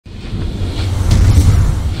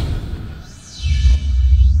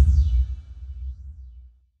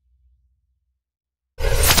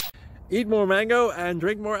Eat more mango and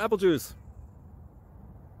drink more apple juice.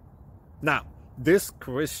 Now, this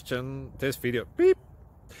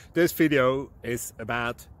video is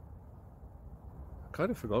about, I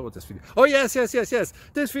kind of forgot what this video. Oh yes.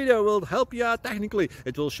 This video will help you out technically.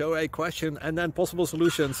 It will show a question and then possible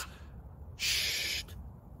solutions. Shh.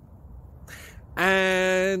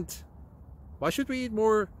 And why should we eat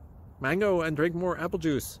more mango and drink more apple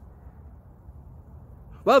juice?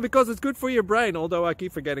 Well, because it's good for your brain, although I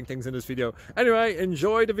keep forgetting things in this video. Anyway,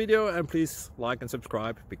 enjoy the video and please like and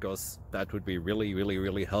subscribe, because that would be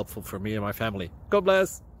really helpful for me and my family. God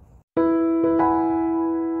bless!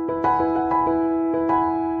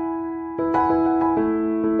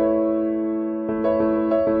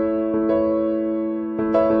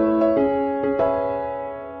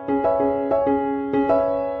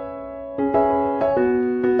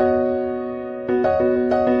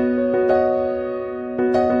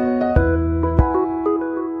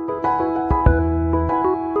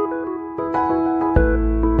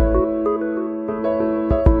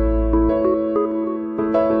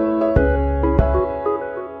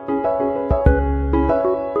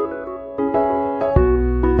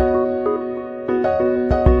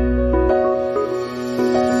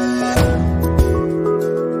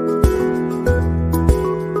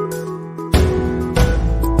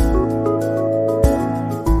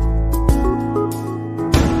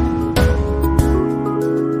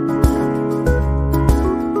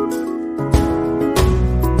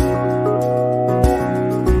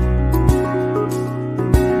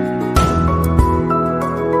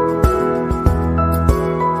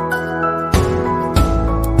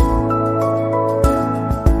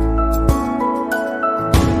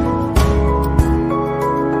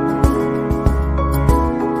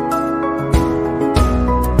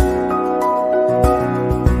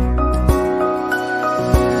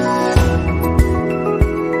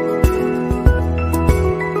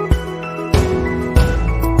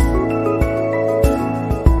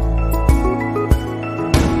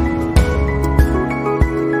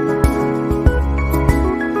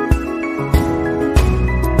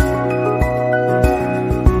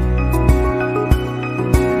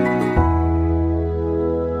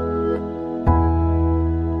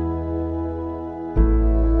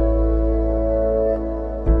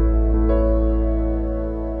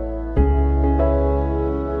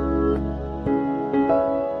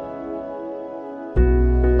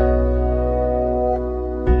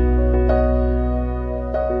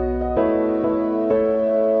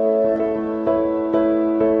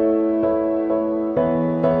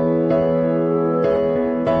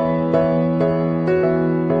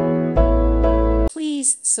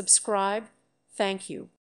 Please subscribe. Thank you.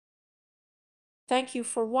 Thank you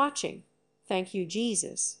for watching. Thank you,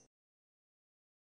 Jesus.